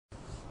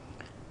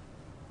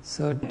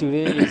So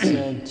today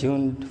is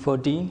June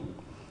 14,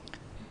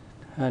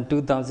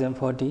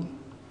 2014.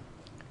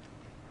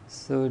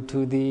 So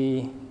to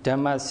the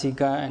Dhamma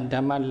seeker and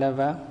Dhamma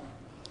lover,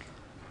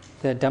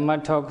 the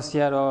Dhamma talk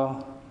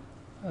Sayadaw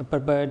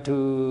prepared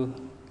to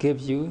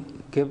give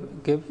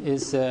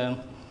is the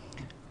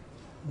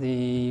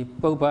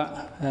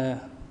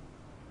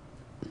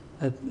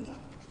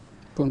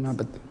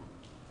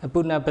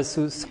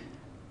Punabbasu Sutta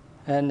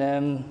and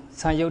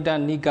Samyutta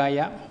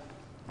Nikaya,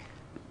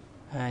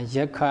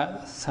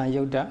 yakkha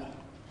Samyutta.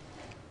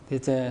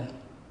 The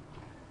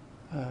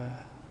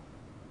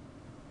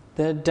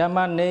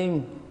Dhamma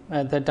name,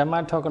 the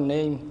Dhamma talk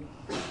name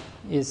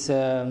is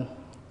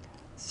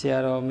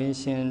Sayadaw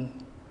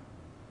mentioned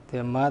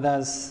the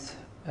mother's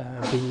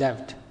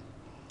beloved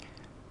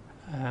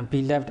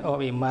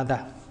of a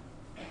mother.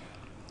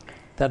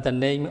 That's the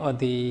name of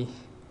the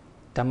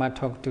Dhamma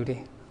talk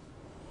today.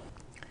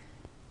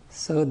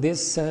 So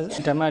this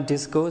Dhamma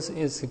discourse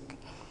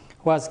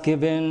was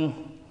given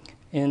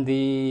in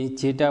the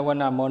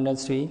Jetavana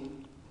monastery,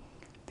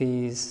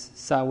 the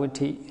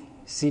Savatthi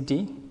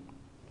city.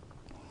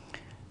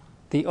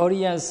 The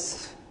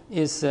audience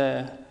is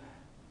the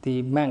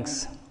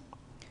monks.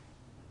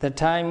 The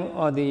time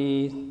of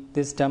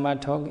this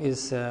Dhamma talk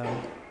is the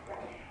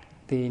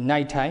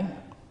night time.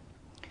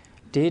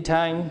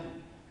 Daytime,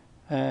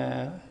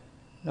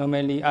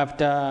 normally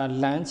after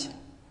lunch,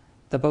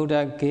 the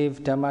Buddha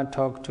gave Dhamma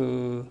talk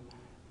to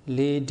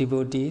lay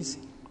devotees.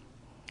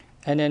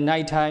 And at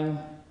night time,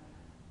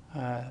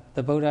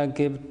 the Buddha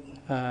gave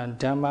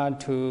Dhamma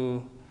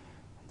to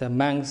the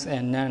monks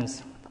and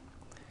nuns.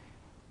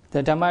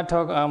 The Dhamma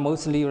talk are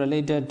mostly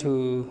related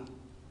to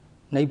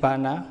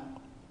Nibbāna.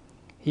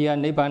 Here,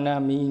 Nibbāna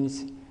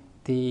means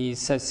the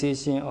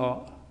cessation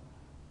of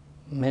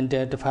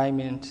mental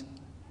defilement,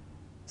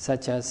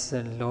 such as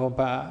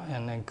lobha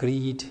and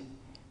greed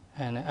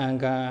and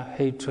anger,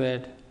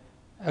 hatred,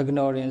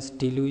 ignorance,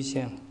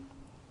 delusion,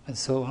 and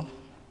so on.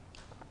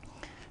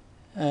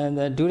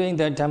 And during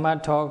the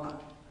Dhamma talk,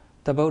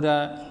 the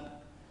Buddha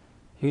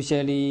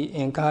usually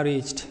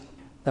encouraged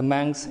the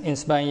monks,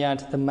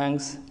 inspired the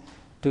monks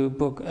to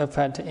put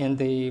effort in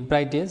the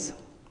practice.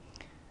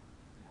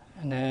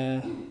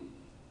 And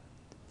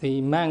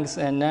the monks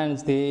and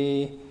nuns,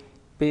 they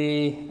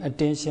pay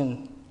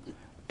attention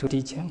to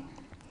teaching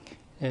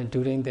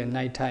during the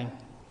night time.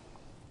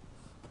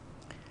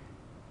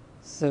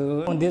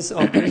 So on this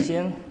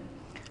occasion,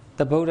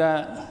 the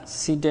Buddha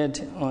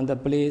seated on the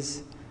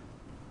place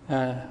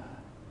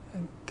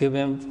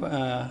given,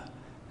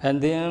 and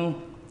then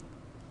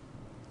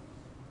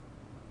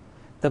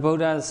the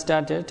Buddha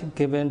started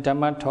giving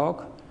Dhamma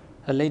talk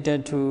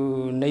related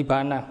to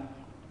Nibbāna.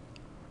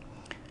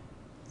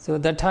 So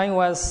the time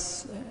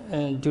was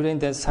during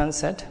the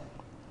sunset.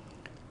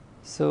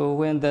 So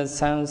when the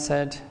sun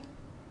set,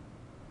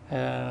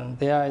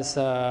 there is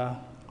the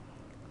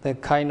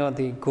kind of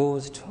the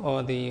ghost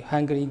or the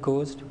hungry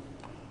ghost.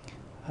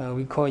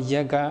 We call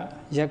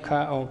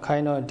yakkha or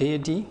kind of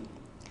deity.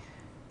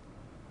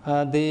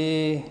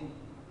 They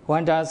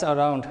wanders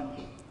around.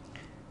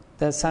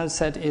 The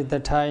sunset is the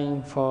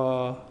time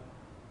for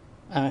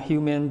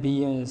human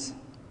beings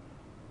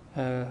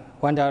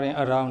wandering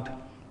around.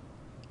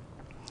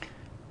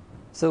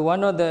 So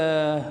one of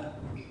the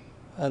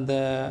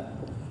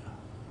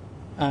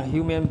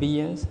human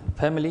beings,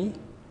 family,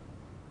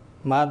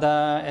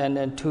 mother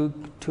and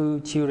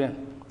two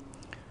children,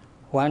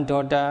 one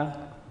daughter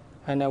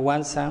and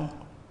one son.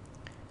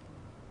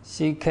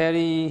 She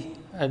carried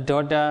a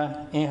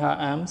daughter in her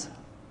arms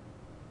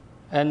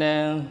and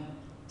a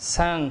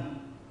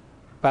son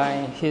by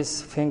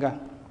his finger.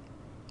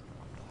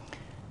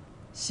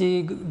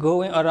 She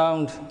going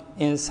around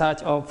in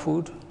search of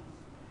food,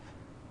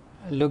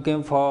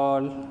 looking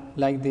for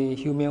like the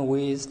human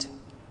waste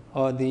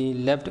or the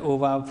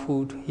leftover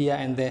food here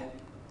and there.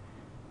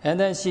 And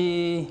then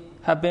she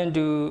happened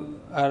to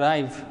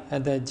arrive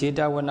at the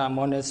Jetavana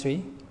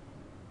monastery.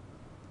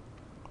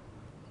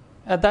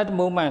 At that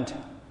moment,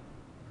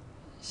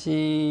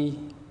 she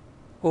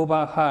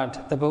overheard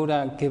the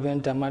Buddha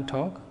giving Dhamma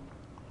talk.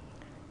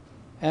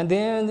 And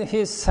then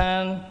his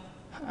son,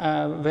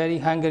 very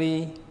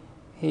hungry,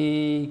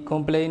 he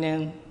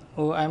complaining,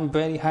 "Oh, I'm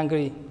very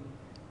hungry.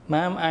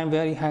 Mom, I'm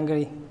very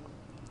hungry."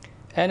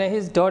 And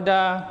his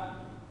daughter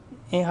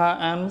in her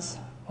arms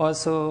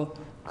also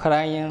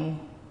crying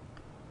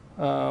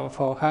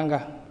for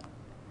hunger.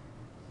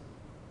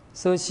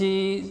 So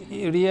she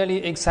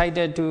really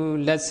excited to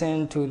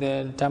listen to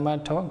the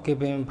Dhamma talk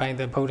given by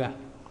the Buddha.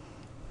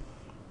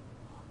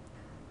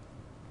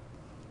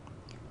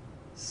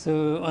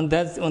 So on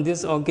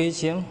this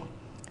occasion,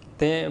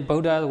 the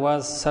Buddha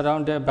was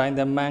surrounded by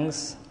the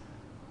monks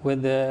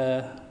with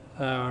the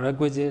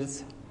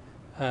requisites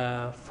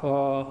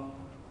for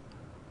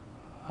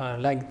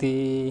like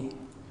the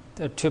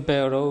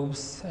triple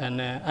robes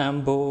and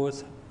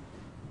armbows.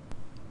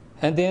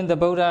 And then the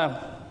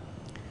Buddha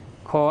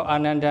called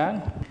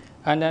Ananda.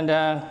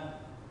 Ananda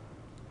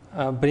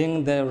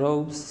bring the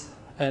robes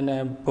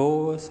and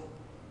bows.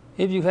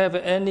 If you have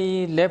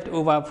any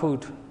leftover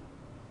food,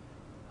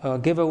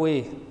 give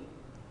away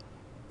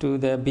to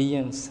the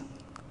beings.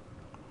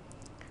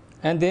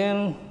 And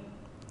then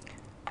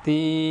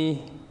the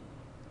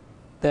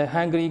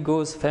hungry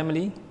ghost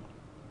family,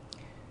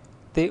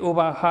 they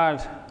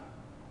overheard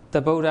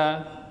the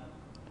Buddha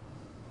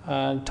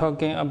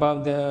talking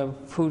about the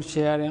food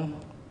sharing.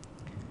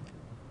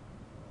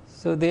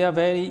 So they are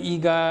very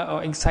eager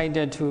or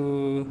excited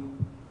to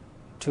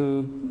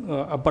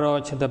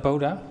approach the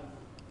Buddha.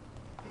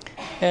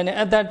 And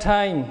at that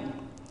time,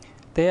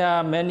 there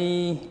are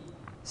many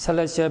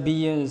celestial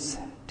beings,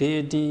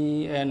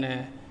 deity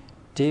and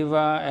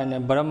Deva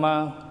and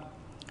Brahma,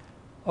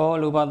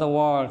 all over the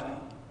world.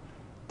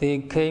 They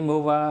came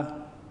over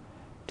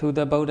to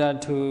the Buddha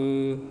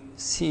to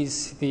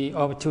seize the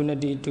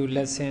opportunity to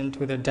listen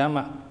to the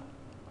Dhamma.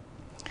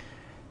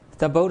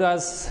 The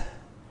Buddha's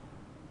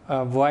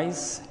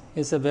voice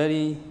is a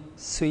very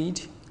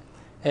sweet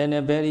and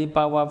a very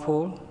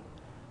powerful,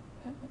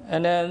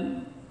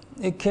 and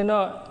it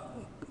cannot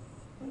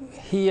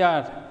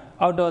hear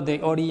out of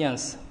the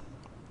audience.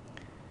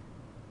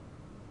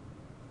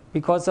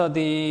 Because of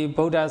the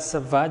Buddha's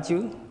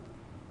virtue,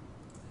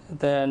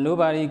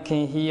 nobody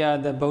can hear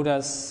the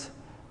Buddha's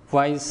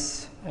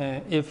voice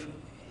if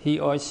he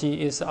or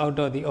she is out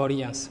of the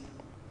audience.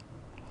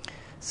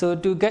 So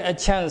to get a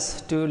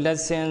chance to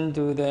listen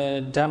to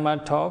the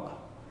Dhamma talk,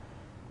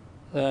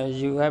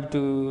 you have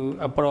to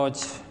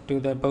approach to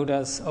the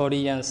Buddha's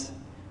audience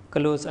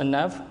close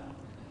enough.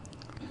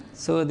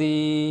 So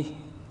the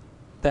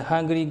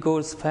hungry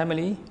ghost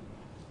family,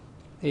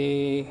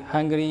 they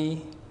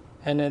hungry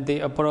and they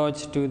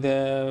approach to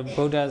the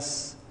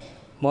Buddha's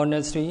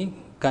monastery,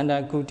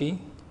 Ganaguti,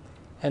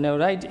 and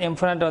right in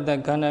front of the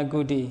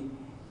Ganaguti,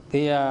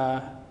 they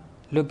are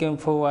looking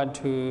forward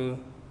to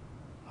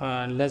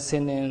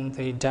listening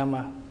the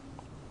Dhamma.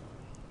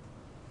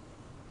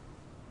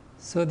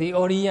 So the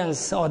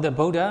audience of the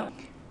Buddha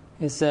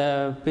is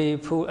pay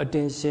full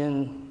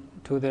attention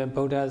to the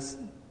Buddha's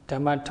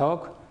Dhamma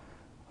talk.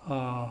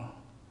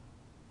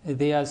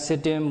 They are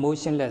sitting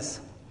motionless.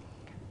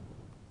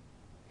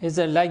 It's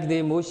like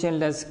the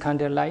motionless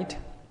candlelight.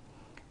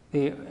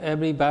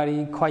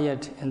 Everybody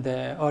quiet in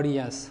the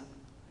audience.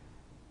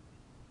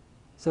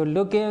 So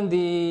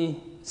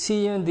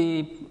seeing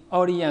the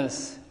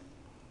audience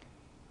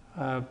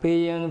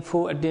paying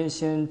full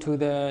attention to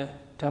the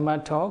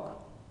Dhamma talk,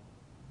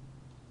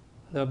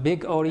 the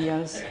big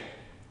audience.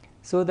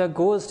 So the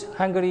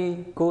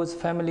hungry ghost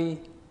family,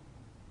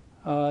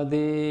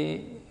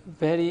 they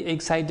very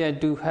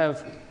excited to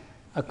have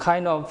a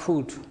kind of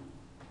food,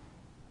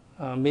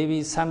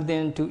 maybe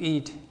something to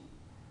eat.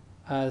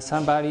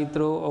 Somebody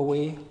throw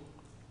away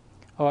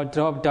or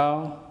drop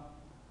down,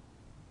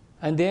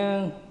 and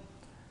then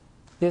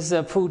there's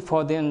a food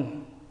for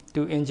them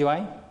to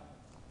enjoy.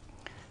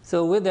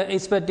 So with the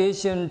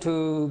expectation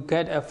to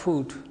get a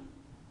food,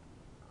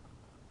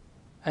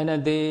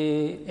 and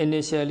they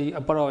initially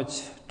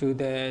approach to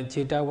the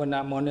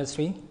Jetavana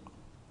monastery.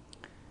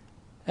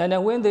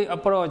 And when they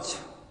approach,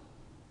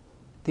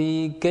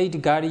 the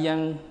gate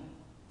guardian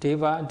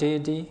Deva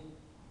deity,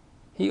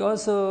 he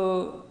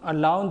also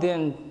allowed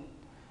them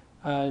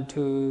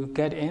to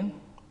get in,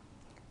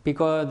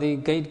 because the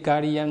gate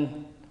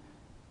guardian,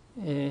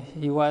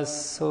 he was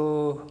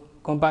so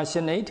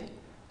compassionate,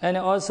 and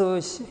also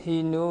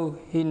he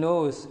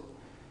knows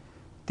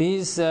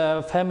this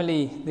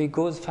family, the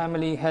ghost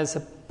family, has a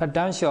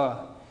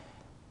potential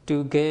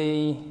to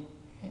gain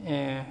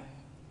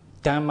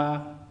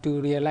Dhamma,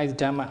 to realize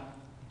Dhamma.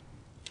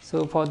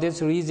 So for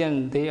this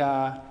reason, they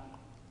are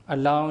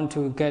allowed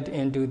to get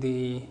into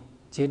the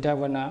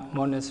Jetavana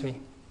monastery.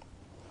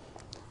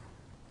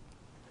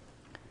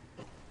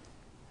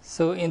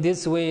 So in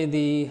this way,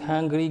 the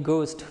hungry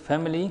ghost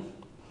family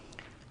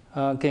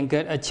can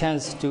get a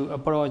chance to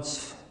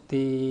approach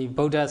the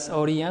Buddha's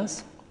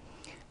audience.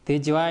 They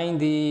join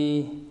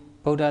the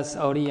Buddha's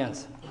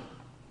audience.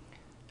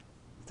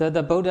 So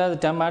the Buddha's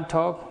Dhamma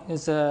talk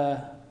is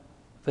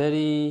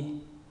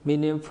very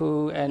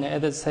meaningful and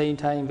at the same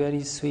time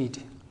very sweet.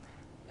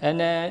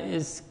 And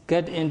it's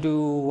get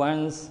into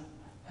one's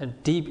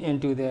deep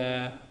into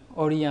the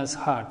audience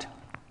heart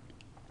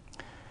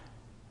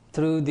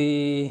through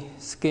the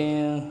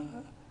skin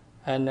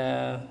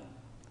and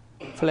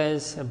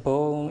flesh,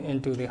 bone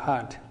into the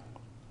heart.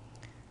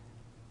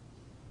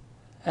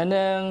 And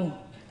then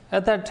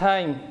at that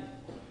time,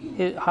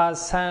 her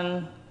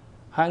son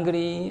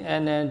hungry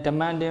and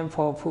demanding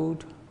for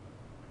food,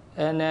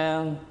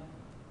 and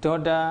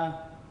daughter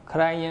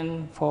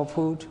crying for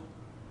food.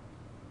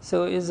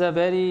 So it's a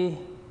very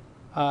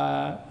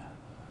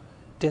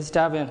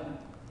disturbing,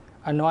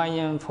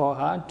 annoying for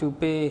her to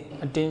pay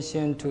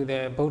attention to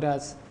the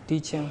Buddha's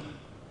teaching.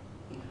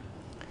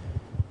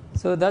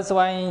 So that's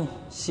why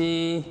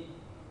she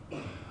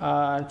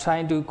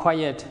trying to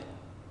quiet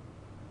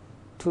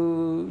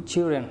two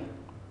children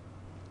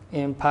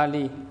in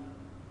Pali.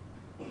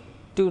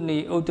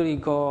 Tuni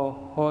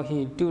Uttarigo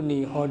Hohi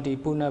Tuni Hodi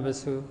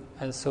Punabbasu,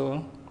 and so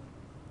on.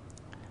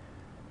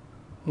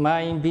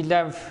 My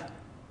beloved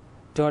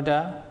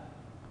daughter,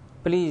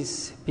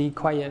 please be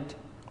quiet.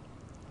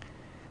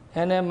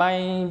 And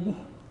my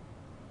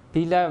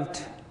beloved,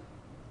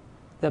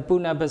 the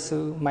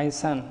Punabbasu, my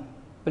son,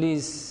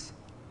 please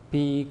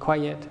be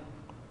quiet.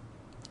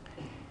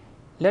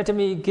 Let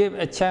me give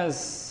a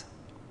chance.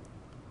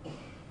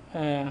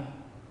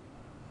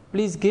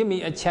 Please give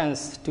me a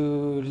chance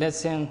to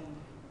listen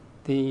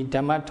the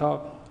Dhamma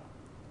talk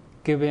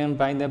given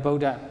by the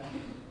Buddha,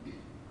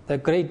 the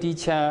great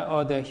teacher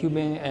of the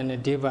human and the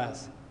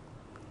devas.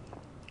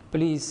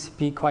 Please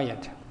be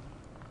quiet.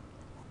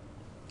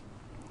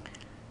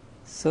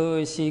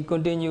 So she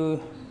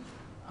continued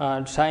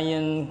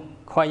trying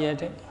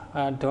quiet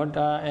her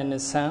daughter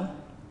and son.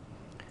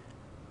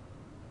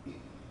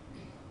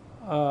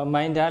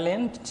 My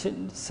darling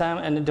son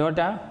and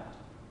daughter,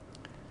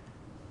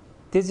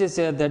 this is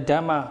the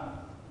Dhamma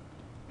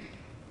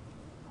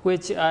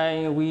which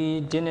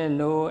we didn't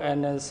know,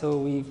 and so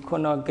we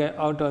could not get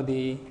out of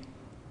the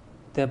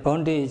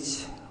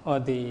bondage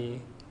of the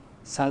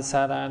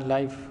samsara,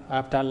 life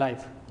after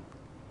life.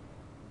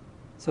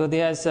 So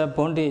there is a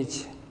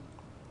bondage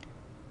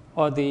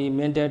of the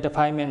mental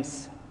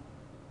defilements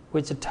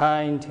which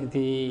tied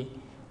the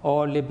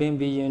all living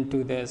being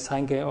to the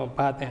cycle of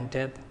birth and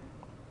death.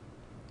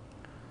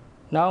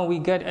 Now we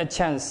get a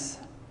chance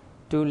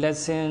to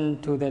listen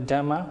to the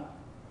Dhamma.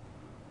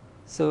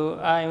 So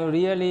I'm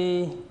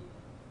really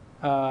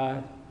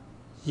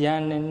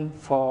yearning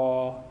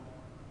for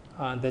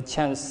the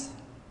chance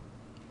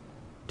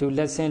to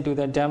listen to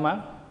the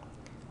Dhamma.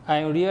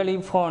 I'm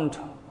really fond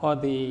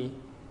of the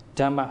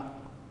Dhamma.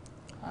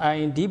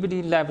 I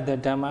deeply love the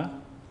Dhamma.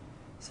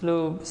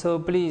 So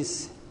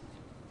please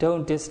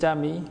don't disturb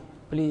me.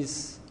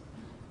 Please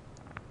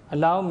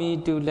allow me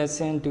to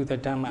listen to the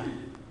Dhamma.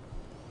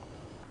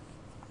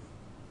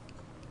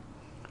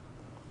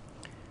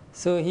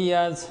 So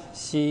here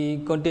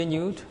she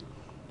continued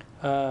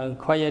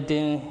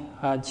quieting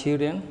her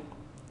children.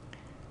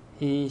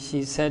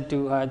 She said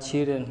to her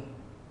children,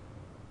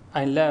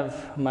 I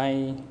love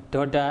my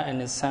daughter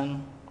and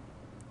son.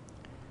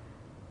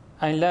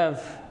 I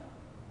love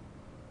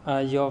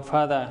your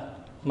father,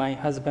 my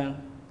husband.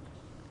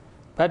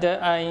 But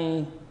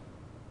I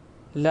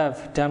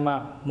love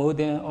Dhamma more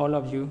than all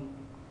of you.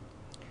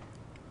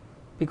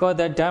 Because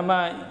the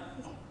Dhamma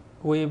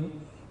will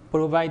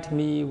provide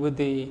me with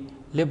the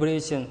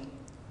liberation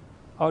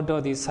out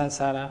of the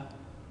samsara.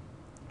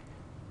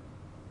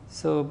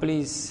 So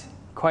please,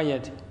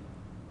 quiet.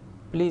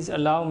 Please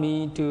allow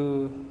me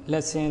to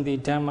listen the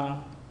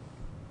Dhamma.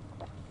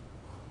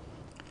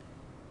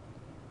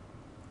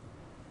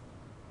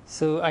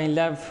 So I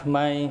love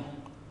my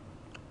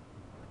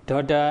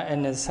daughter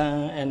and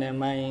son and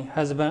my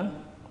husband.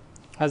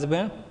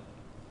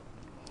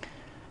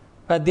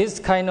 But this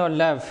kind of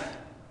love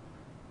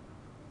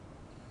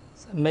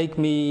make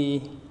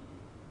me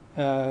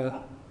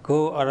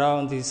go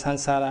around the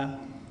samsara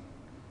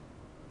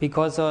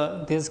because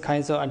of this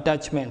kind of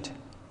attachment.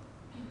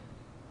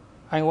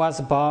 I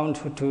was bound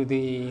to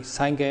the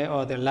cycle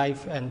of the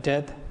life and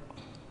death.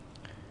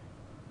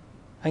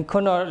 I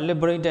could not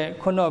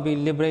be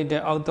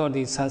liberated out of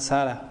the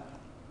samsara.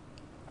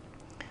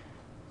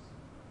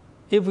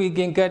 If we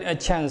can get a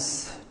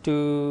chance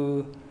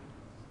to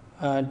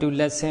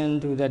listen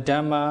to the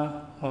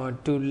Dhamma or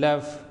to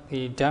love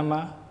the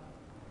Dhamma,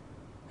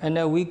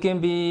 and we can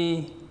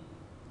be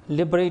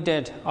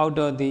liberated out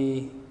of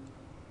the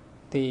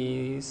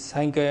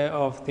cycle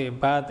of the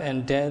birth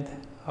and death,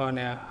 on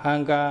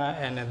hunger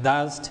and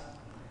thirst,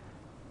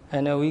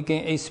 and we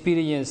can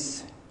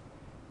experience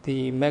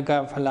the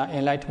mega phala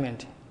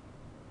enlightenment.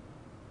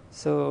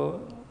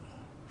 So,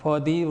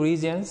 for these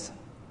reasons,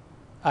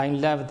 I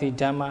love the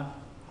Dhamma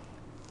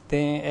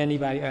than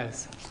anybody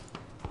else.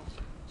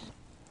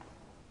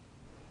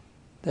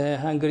 The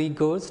hungry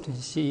ghost,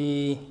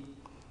 she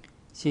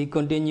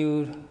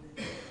continued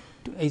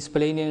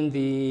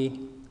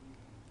explaining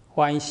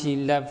why she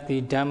loved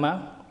the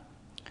Dhamma.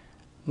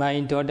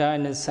 My daughter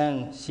and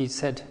son, she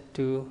said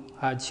to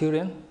her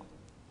children,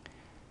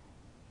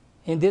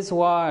 in this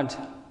world,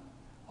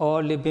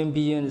 all living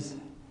beings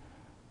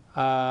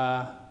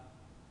are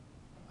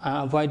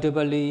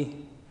unavoidably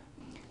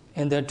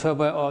in the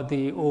trouble of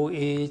the old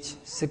age,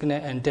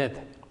 sickness, and death.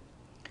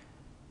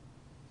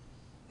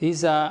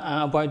 These are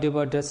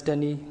unavoidable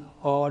destiny,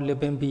 all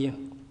living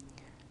beings.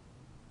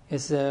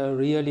 It's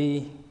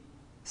really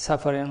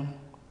suffering.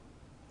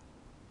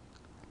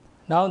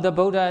 Now the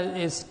Buddha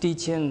is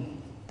teaching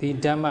the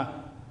Dhamma,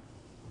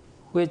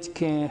 which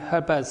can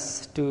help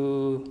us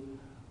to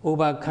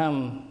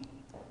overcome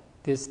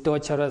this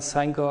torturous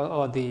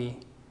cycle of the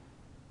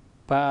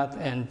birth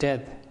and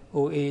death,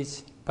 old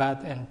age,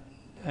 birth,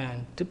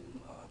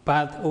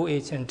 old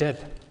age, and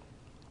death.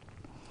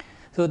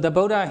 So the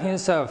Buddha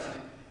himself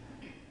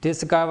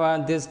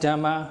discovered this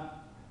Dhamma,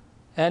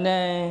 and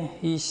then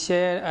he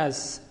shared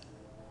us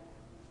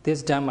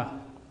this Dhamma.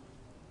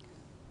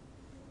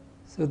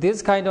 So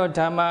this kind of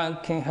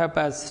Dhamma can help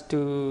us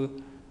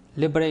to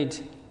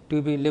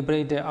be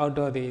liberated out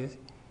of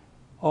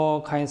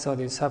all kinds of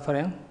the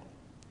suffering.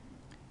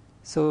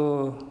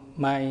 So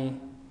my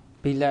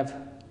beloved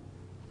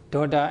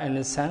daughter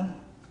and son,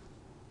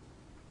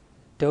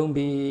 don't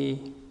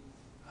be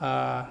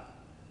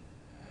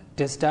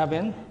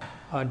disturbing,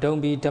 or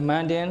don't be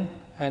demanding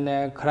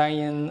and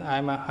crying,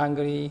 I'm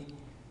hungry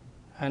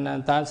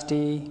and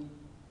thirsty.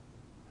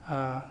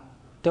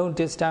 Don't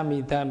disturb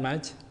me that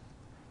much.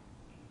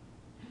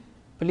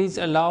 Please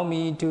allow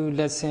me to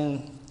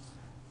listen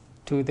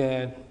to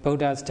the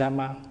Buddha's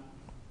Dhamma.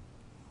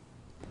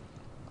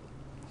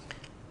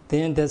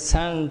 Then the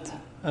son,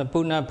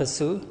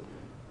 Punabbasu,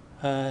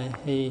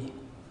 he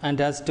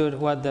understood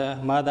what the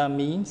mother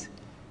means.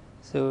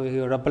 So he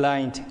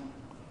replied,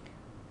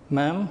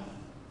 Ma'am,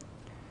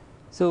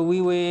 so we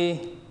will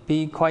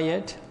be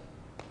quiet,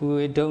 we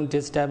will don't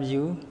disturb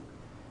you,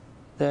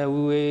 that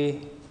we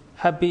will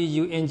happy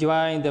you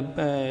enjoy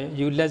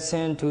you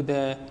listen to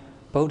the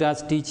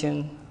Buddha's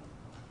teaching,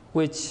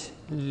 which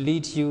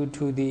leads you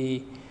to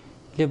the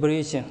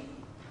liberation.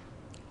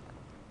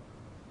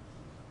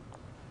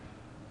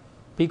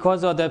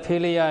 Because of the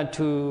failure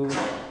to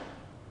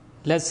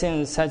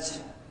listen such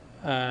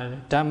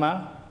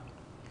Dhamma,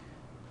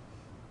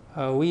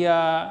 we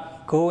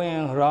are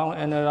going round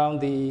and around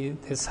the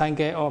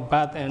cycle of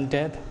birth and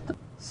death.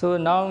 So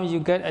now you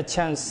get a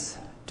chance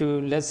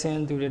to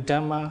listen to the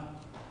Dhamma.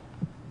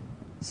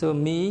 So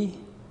me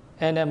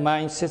and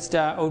my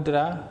sister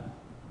Udra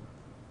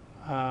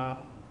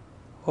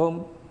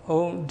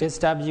won't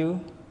disturb you,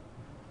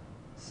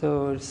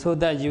 so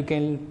that you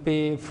can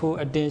pay full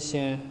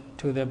attention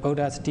to the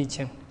Buddha's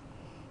teaching.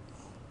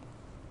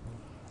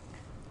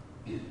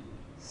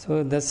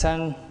 So the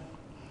son,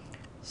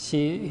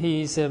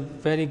 he is a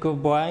very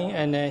good boy,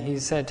 and he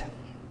said,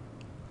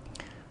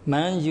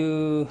 Man,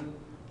 you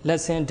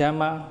listen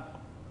Dhamma.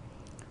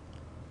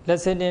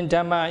 Listening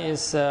Dhamma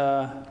is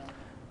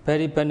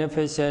very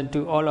beneficial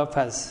to all of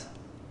us.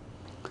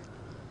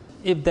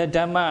 If the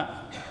Dhamma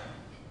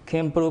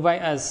can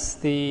provide us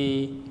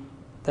the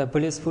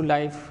blissful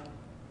life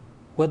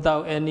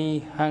without any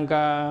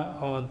hunger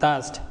or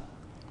thirst,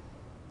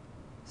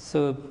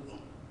 so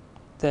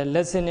the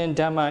listening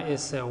Dhamma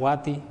is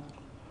worthy.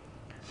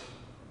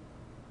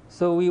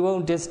 So we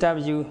won't disturb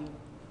you.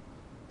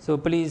 So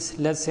please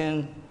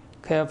listen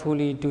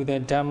carefully to the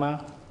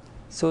Dhamma,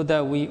 so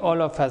that we,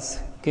 all of us,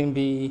 can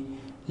be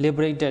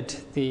liberated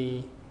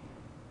the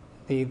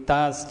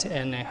thirst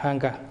and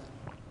hunger.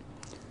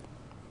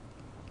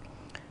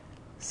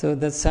 So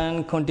the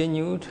son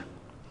continued,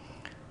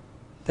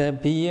 the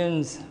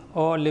beings,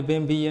 all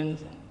living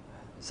beings,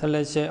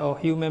 celestial or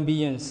human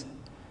beings,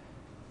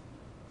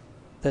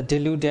 the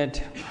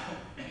deluded,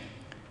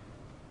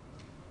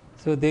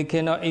 so they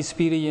cannot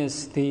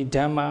experience the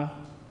Dhamma.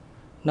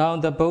 Now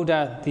the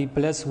Buddha, the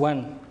Blessed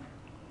One,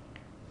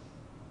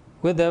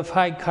 with the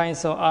 5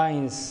 kinds of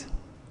eyes,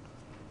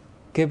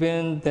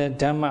 giving the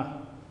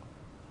Dhamma.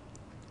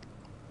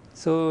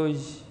 So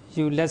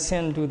you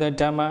listen to the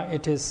Dhamma,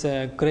 it is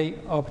a great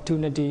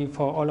opportunity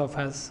for all of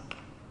us.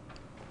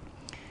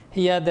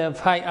 Here are the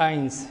 5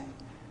 eyes.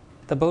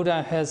 The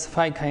Buddha has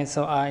 5 kinds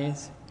of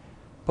eyes: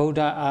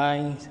 Buddha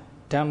eye,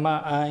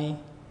 Dhamma eye,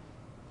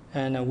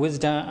 and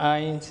wisdom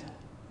eyes,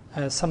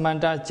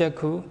 Samanta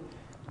Jakku.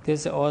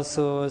 This is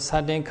also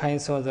certain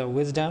kinds of the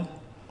wisdom,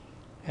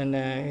 and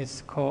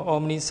it's called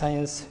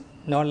omniscience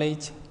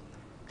knowledge.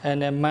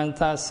 And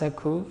Mantha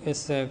Sakku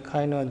is a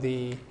kind of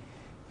the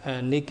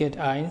naked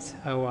eyes,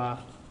 our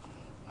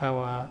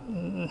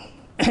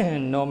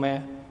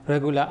normal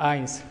regular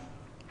eyes.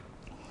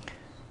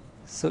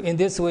 So in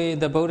this way,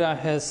 the Buddha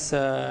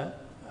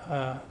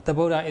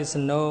is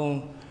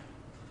known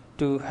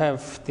to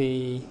have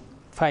the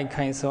 5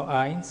 kinds of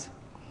eyes.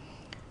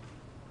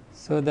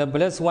 So the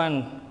Blessed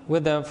One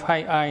with the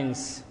 5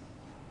 eyes,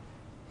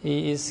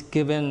 he is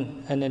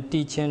given and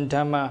teaching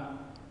Dhamma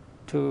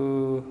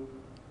to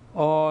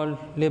all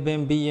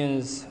living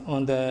beings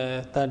on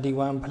the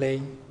 31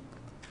 plane.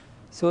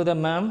 So the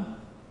mom,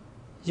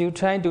 you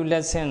try to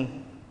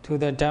listen to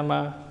the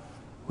Dhamma,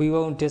 we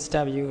won't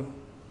disturb you.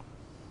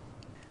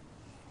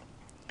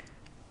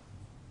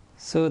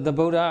 So the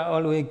Buddha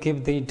always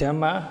give the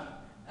Dhamma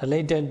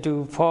related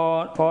to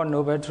four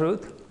noble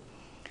truths,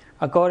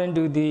 according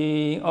to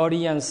the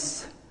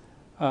audience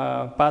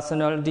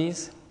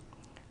personalities,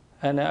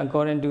 and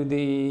according to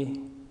the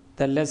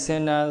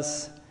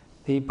listeners,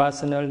 the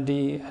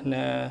personality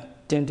and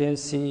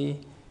tendency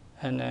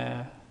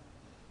and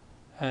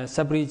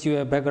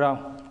spiritual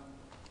background.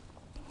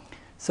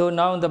 So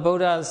now the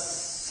Buddha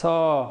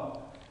saw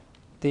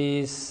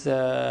this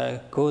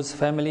ghost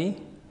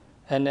family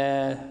and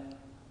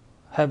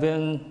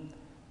having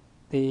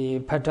the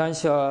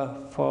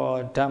potential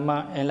for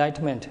Dhamma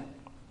enlightenment.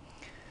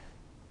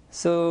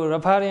 So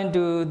referring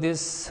to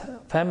this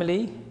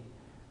family,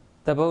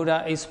 the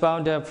Buddha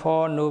expounded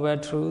 4 noble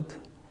truths: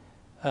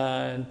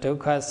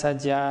 dukkha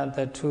sajja,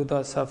 the truth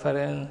of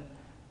suffering,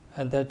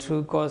 and the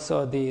true cause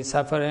of the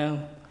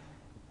suffering,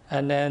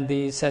 and then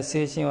the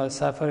cessation of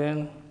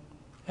suffering,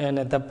 and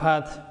the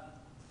path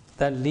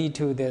that lead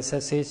to the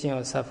cessation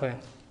of suffering.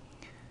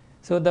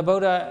 So the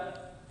Buddha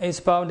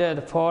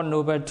expounded 4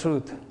 noble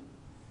truths.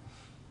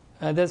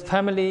 And this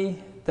family,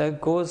 the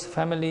ghost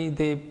family,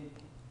 they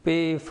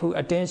pay full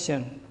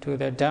attention to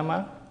the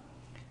Dhamma,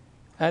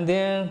 And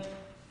then,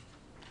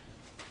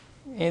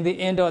 in the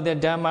end of the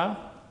Dhamma,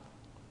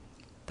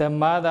 the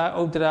mother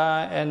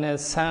Uttara and the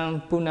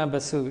son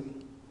Punabbasu,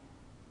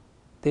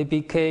 they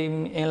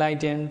became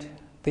enlightened.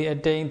 They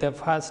attained the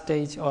first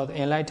stage of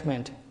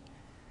enlightenment,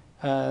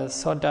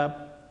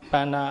 Sotapanna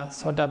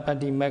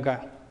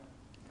Mega.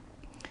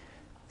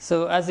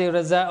 So as a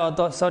result of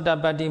the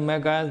Sotapanna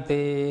Mega,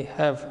 they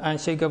have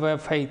unshakable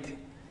faith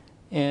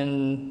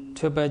in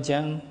Triple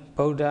Gem,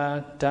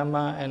 Buddha,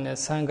 Dhamma, and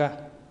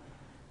Sangha.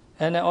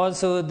 And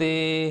also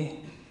their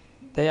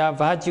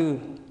virtue,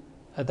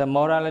 the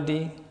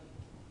morality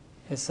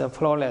is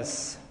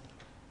flawless.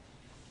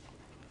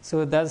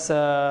 So that's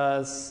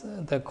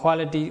the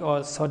quality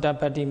of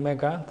Sotapanna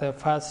Mega, the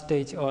first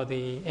stage of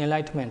the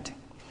enlightenment.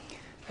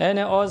 And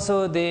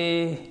also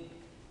they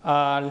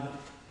are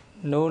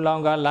no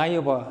longer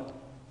liable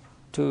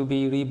to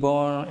be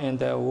reborn in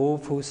the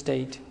woeful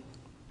state.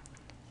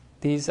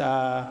 These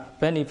are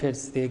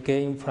benefits they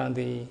gain from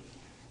the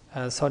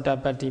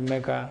Sotapanna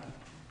Mega.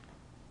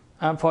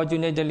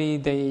 Unfortunately,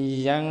 the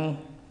young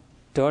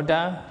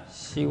daughter,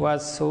 she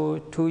was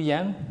too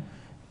young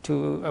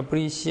to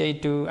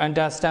appreciate, to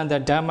understand the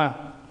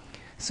Dhamma.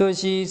 So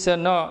she is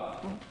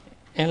not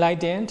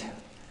enlightened,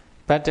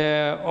 but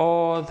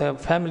all the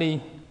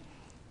family,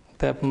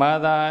 the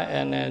mother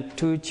and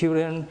 2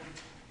 children,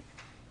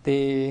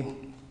 they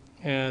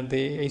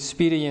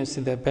experience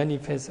the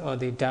benefits of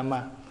the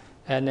Dhamma,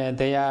 and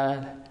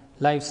their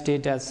life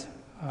status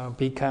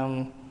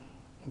become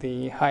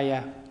the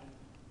higher.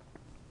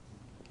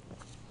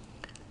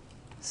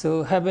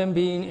 So having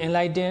been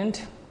enlightened,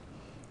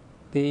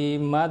 the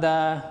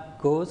mother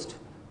ghost,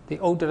 the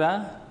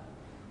Uttara,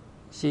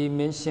 she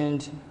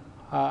mentioned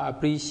her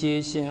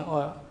appreciation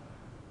of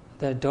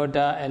the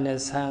daughter and the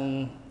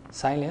son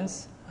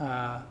silence,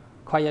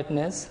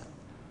 quietness.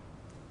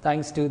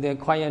 Thanks to the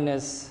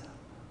quietness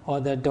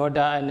of the daughter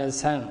and the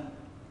son,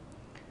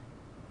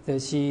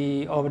 that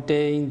she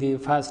obtained the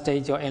first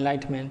stage of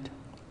enlightenment.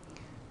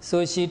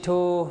 So she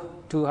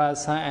told to her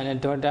son and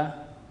daughter,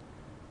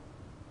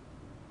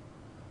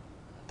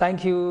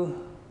 "Thank you,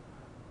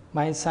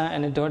 my son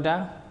and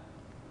daughter.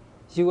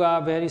 You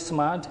are very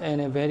smart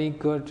and very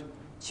good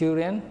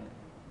children.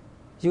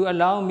 You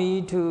allow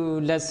me to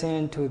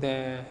listen to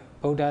the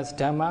Buddha's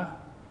Dhamma.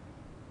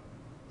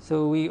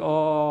 So we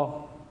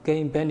all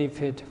gain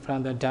benefit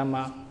from the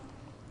Dhamma."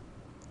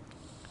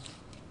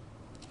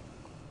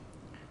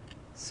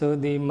 So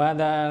the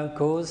mother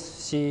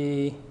goes,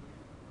 she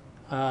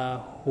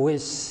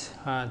wishes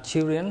her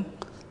children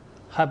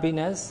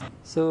happiness.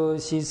 So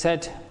she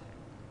said,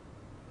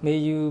 "May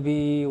you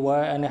be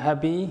well and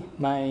happy,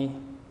 my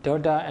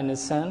daughter and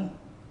son.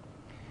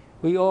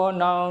 We all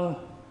now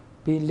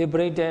be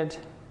liberated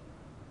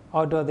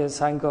out of the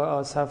cycle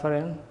of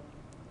suffering,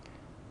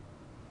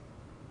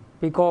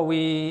 because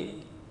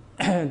we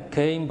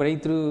gain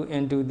breakthrough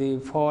into the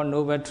Four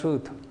Noble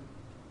Truths.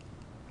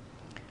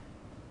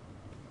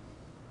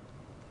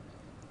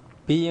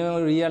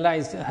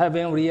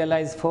 Having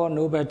realized Four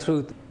Noble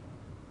Truths,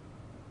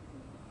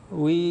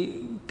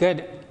 we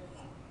get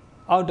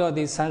out of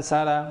the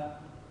samsara,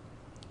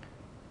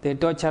 the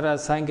torture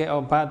cycle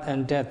of birth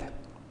and death.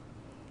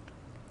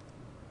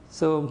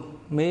 So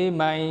may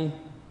my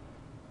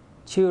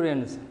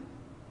children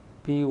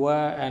be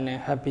well and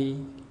happy.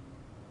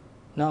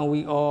 Now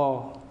we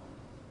all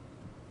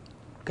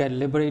get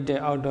liberated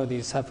out of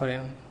the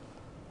suffering."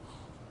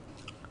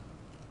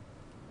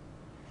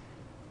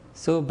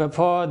 So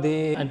before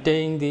they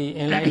attain the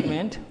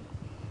enlightenment,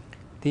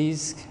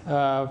 these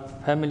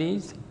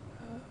families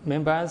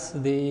members,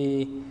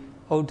 the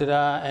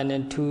Uttara and the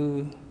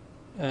 2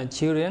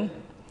 children,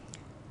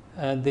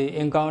 they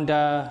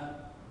encounter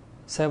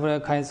several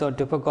kinds of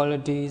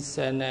difficulties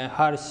and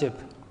hardship.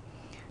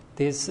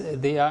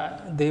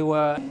 They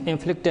were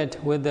inflicted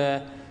with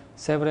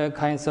several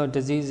kinds of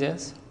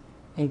diseases,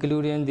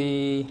 including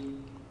the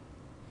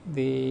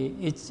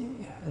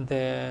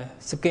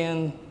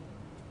skin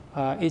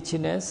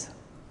itchiness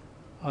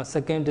or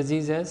skin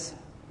diseases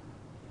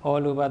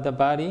all over the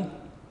body.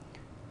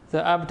 So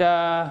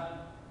after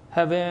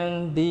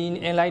having been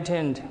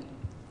enlightened,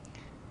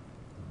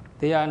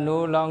 they are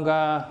no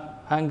longer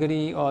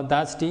hungry or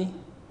thirsty.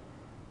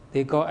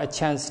 They got a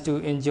chance to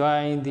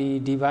enjoy the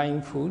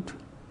divine food,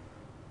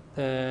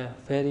 the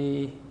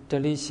very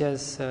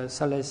delicious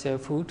celestial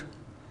food,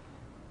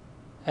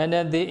 and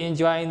then they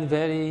enjoy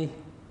very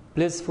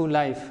blissful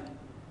life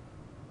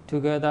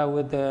together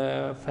with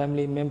the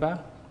family member.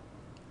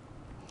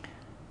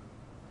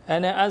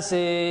 And as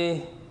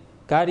a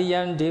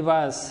guardian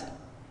devas,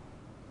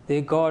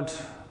 they got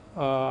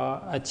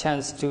a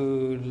chance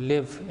to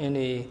live in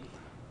a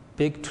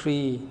big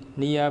tree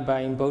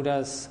nearby in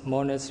Buddha's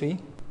monastery.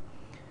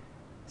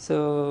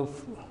 So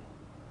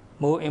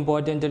more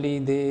importantly,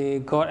 they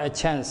got a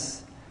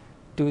chance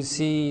to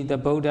see the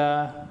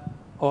Buddha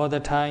all the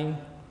time,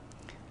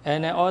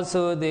 and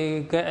also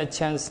they get a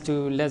chance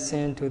to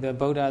listen to the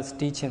Buddha's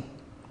teaching,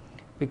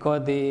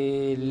 because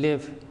they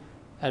live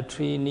a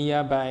tree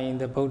nearby in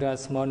the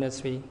Buddha's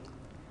monastery.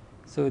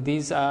 So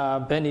these are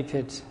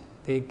benefits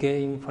they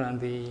gain from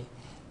the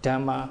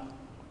Dhamma.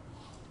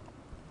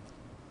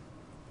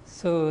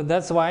 So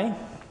that's why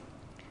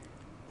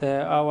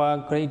our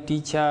great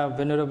teacher,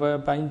 Venerable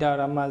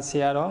Panditarama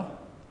Sayadaw,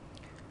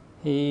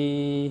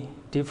 he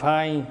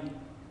defined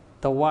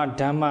the word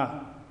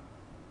Dhamma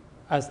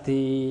as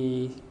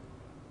the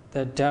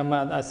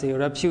Dhamma as a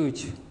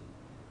refuge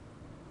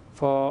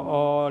for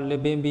all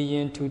living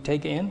beings to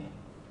take in.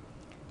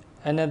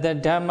 And the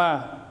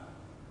Dhamma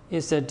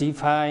is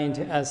defined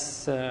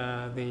as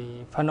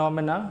the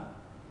phenomena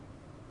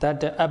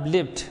that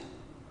uplift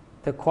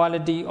the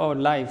quality of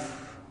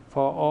life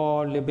for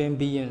all living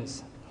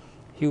beings,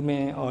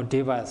 human or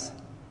devas.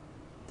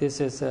 This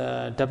is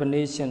a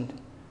definition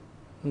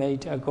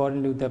made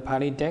according to the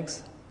Pali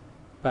text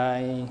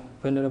by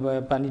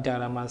Venerable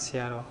Panditarama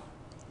Sayadaw.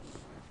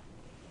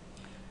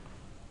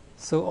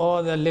 So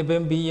all the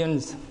living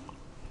beings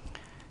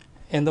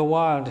in the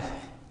world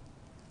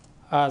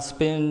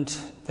spend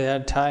their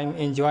time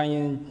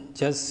enjoying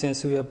just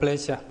sensual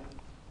pleasure.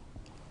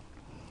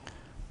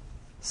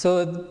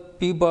 So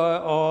people,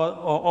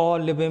 all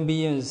living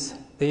beings,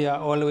 they are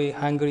always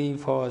hungry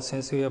for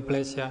sensual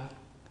pleasure.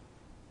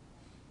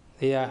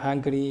 They are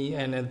hungry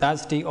and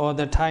thirsty all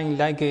the time,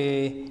 like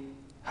a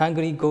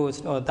hungry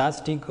ghost or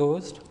thirsty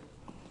ghost.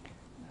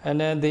 And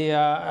then they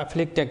are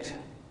afflicted.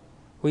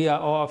 We are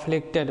all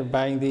afflicted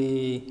by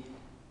the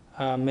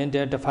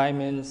mental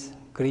defilements,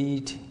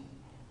 greed,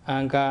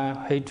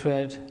 anger,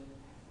 hatred,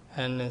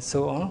 and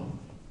so on.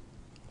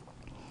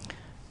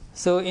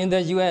 So in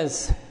the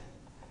US,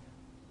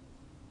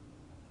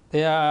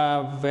 there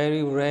are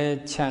very rare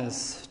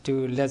chance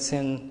to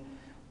listen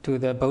to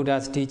the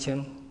Buddha's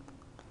teaching,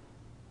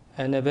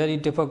 and very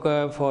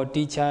difficult for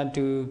teacher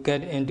to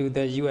get into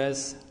the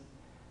US.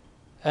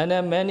 And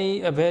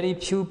very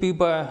few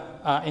people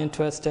are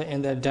interested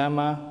in the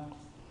Dhamma.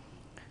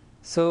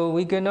 So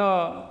we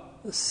cannot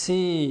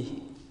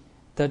see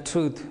the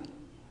truth,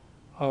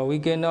 or we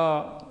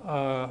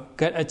cannot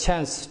get a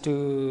chance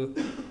to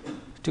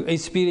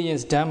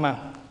experience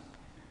Dhamma.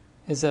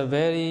 It's a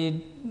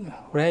very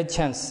rare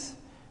chance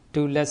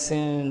to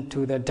listen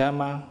to the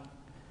Dhamma.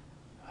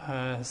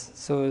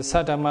 So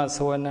Saddhamma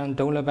Savanam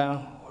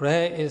Dolabam,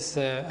 rare is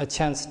a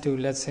chance to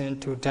listen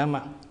to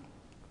Dhamma.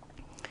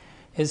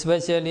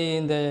 Especially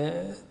in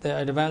the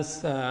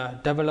advanced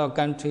developed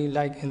country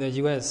like in the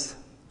US.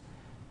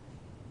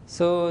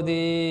 So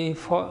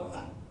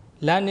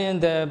learning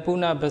the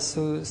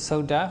Punabbasu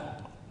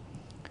Sutta,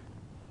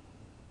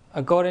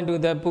 according to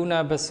the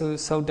Punabbasu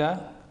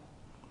Sutta,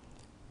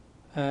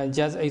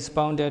 just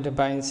expounded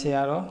by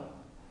Sayadaw.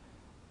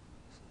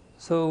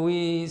 So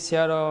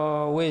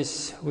Sayadaw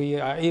wish we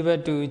are able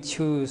to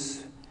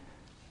choose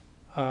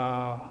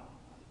the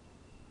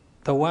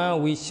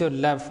one we should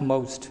love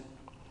most,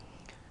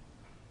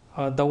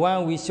 the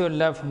one we should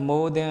love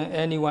more than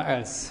anyone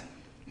else.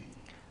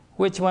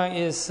 Which one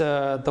is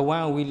the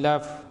one we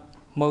love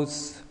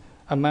most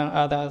among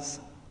others?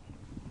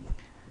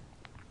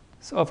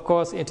 So of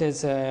course it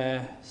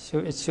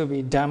should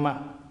be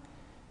Dhamma.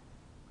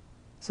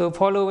 So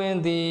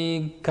following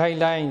the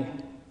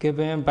guideline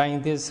given by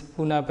this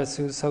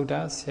Punabbasu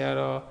Sutta,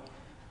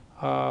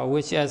 Sayadaw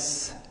which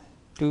is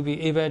to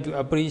be able to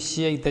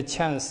appreciate the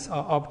chance or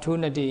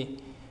opportunity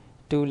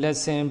to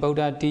listen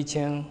Buddha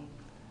teaching,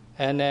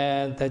 and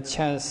the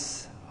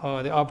chance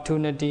or the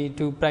opportunity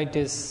to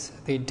practice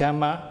the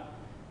Dhamma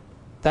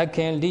that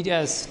can lead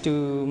us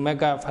to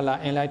Magga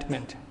Phala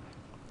enlightenment.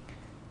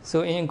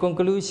 So in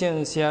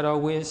conclusion, Sayadaw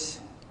wish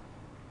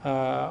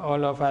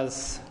all of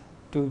us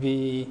to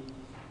be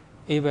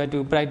able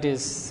to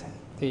practice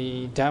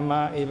the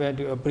Dhamma, able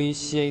to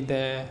appreciate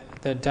the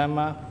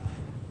Dhamma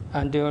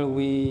until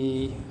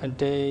we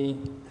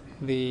attain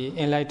the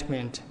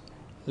enlightenment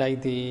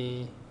like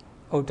the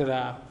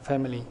Uttara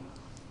family.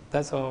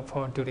 That's all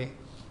for today.